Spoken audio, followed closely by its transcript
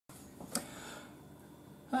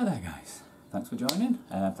Hi there guys, thanks for joining,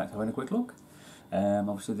 thanks for having a quick look.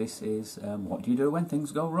 Obviously this is what do you do when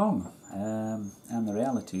things go wrong, and the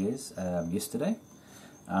reality is yesterday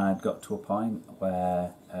I'd got to a point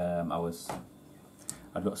where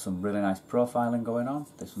I'd got some really nice profiling going on.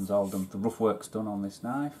 This one's all done, the rough work's done on this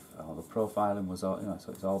knife, all the profiling was all,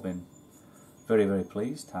 so it's all been very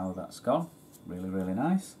pleased how that's gone, really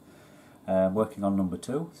nice. Working on number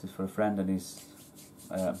 2, this is for a friend and his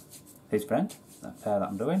friend, that pair that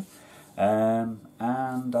I'm doing, and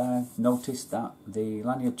I noticed that the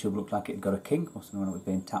lanyard tube looked like it had got a kink, must have known it was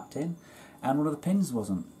being tapped in, and one of the pins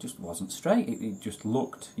wasn't straight. It just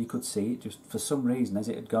looked, you could see it, just for some reason as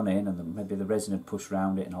it had gone in and maybe the resin had pushed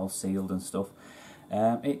around it and all sealed and stuff,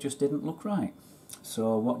 it just didn't look right.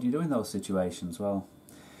 So what do you do in those situations? Well,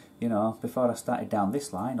 you know, before I started down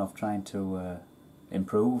this line of trying to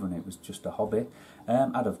improve, and it was just a hobby,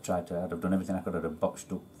 I'd have done everything I could. I'd have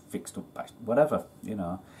boxed up, fixed up, whatever, you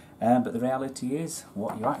know. But the reality is,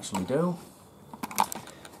 what you actually do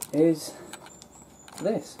is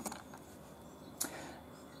this.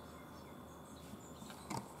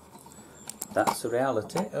 That's the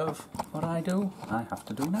reality of what I do. I have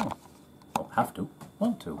to do now. Well, have to,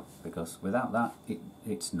 want to, because without that,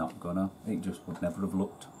 it's not gonna. It just would never have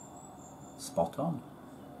looked spot on.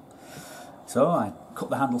 So I cut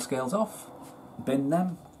the handle scales off, binned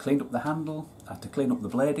them, cleaned up the handle. I had to clean up the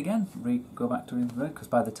blade again, go back to it, because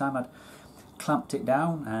by the time I'd clamped it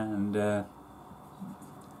down and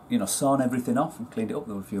you know, sawn everything off and cleaned it up,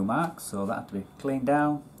 there were a few marks, so that had to be cleaned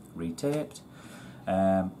down, retaped.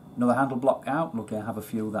 Another handle block out. Luckily I have a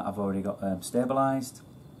few that I've already got stabilised.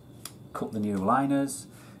 Cut the new liners,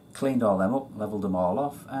 cleaned all them up, levelled them all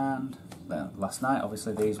off, and then last night,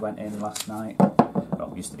 obviously these went in last night,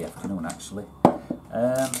 well, yesterday afternoon actually,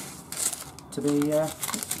 to be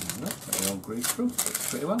they all greased through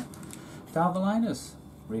pretty well. Down the liners,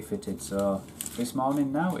 refitted. So this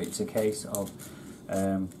morning now it's a case of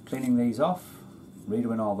cleaning these off,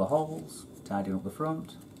 redoing all the holes, tidying up the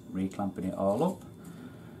front, reclamping it all up,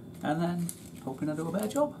 and then hoping I do a better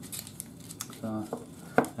job. So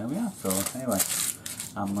there we are. So anyway,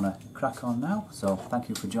 I'm going to crack on now, so thank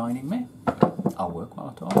you for joining me. I'll work while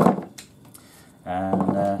I talk.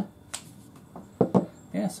 And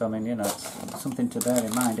yeah, so I mean, you know, it's something to bear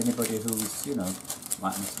in mind. Anybody who's, you know,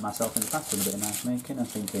 like myself in the past, done a bit of knife making and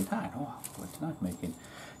thinking, I know I'll go into knife making.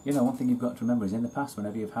 You know, one thing you've got to remember is in the past,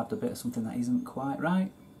 whenever you've had a bit of something that isn't quite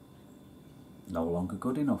right, no longer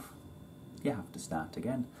good enough, you have to start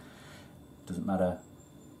again. Doesn't matter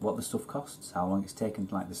what the stuff costs, how long it's taken,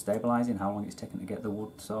 like the stabilising, how long it's taken to get the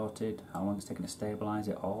wood sorted, how long it's taken to stabilise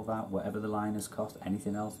it, all that, whatever the liners cost,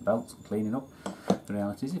 anything else, belts, cleaning up. The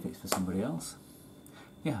reality is, if it's for somebody else,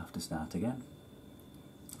 you have to start again.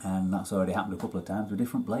 And that's already happened a couple of times with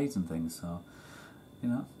different blades and things, so, you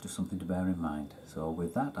know, just something to bear in mind. So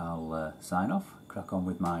with that, I'll sign off, crack on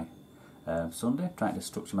with my Sunday, trying to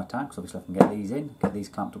structure my time, because obviously I can get these in, get these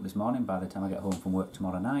clamped up this morning. By the time I get home from work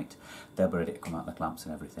tomorrow night, they'll be ready to come out the clamps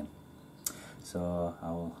and everything. So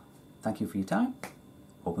I'll thank you for your time.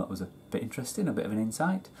 Hope that was a bit interesting, a bit of an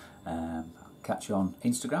insight. Catch you on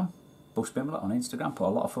Instagram, Bush Bimbler on Instagram. Put a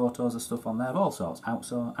lot of photos of stuff on there of all sorts,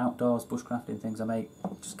 outdoors, bushcrafting things I make,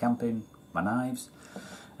 just camping, my knives,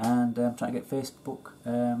 and trying to get Facebook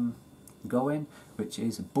going, which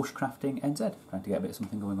is Bushcrafting NZ, trying to get a bit of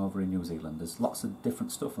something going over in New Zealand. There's lots of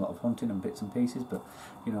different stuff, a lot of hunting and bits and pieces, but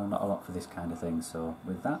you know, not a lot for this kind of thing. So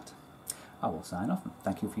with that, I will sign off.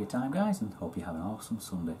 Thank you for your time, guys, and hope you have an awesome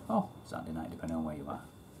Sunday, or Saturday night, depending on where you are.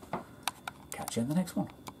 Catch you in the next one.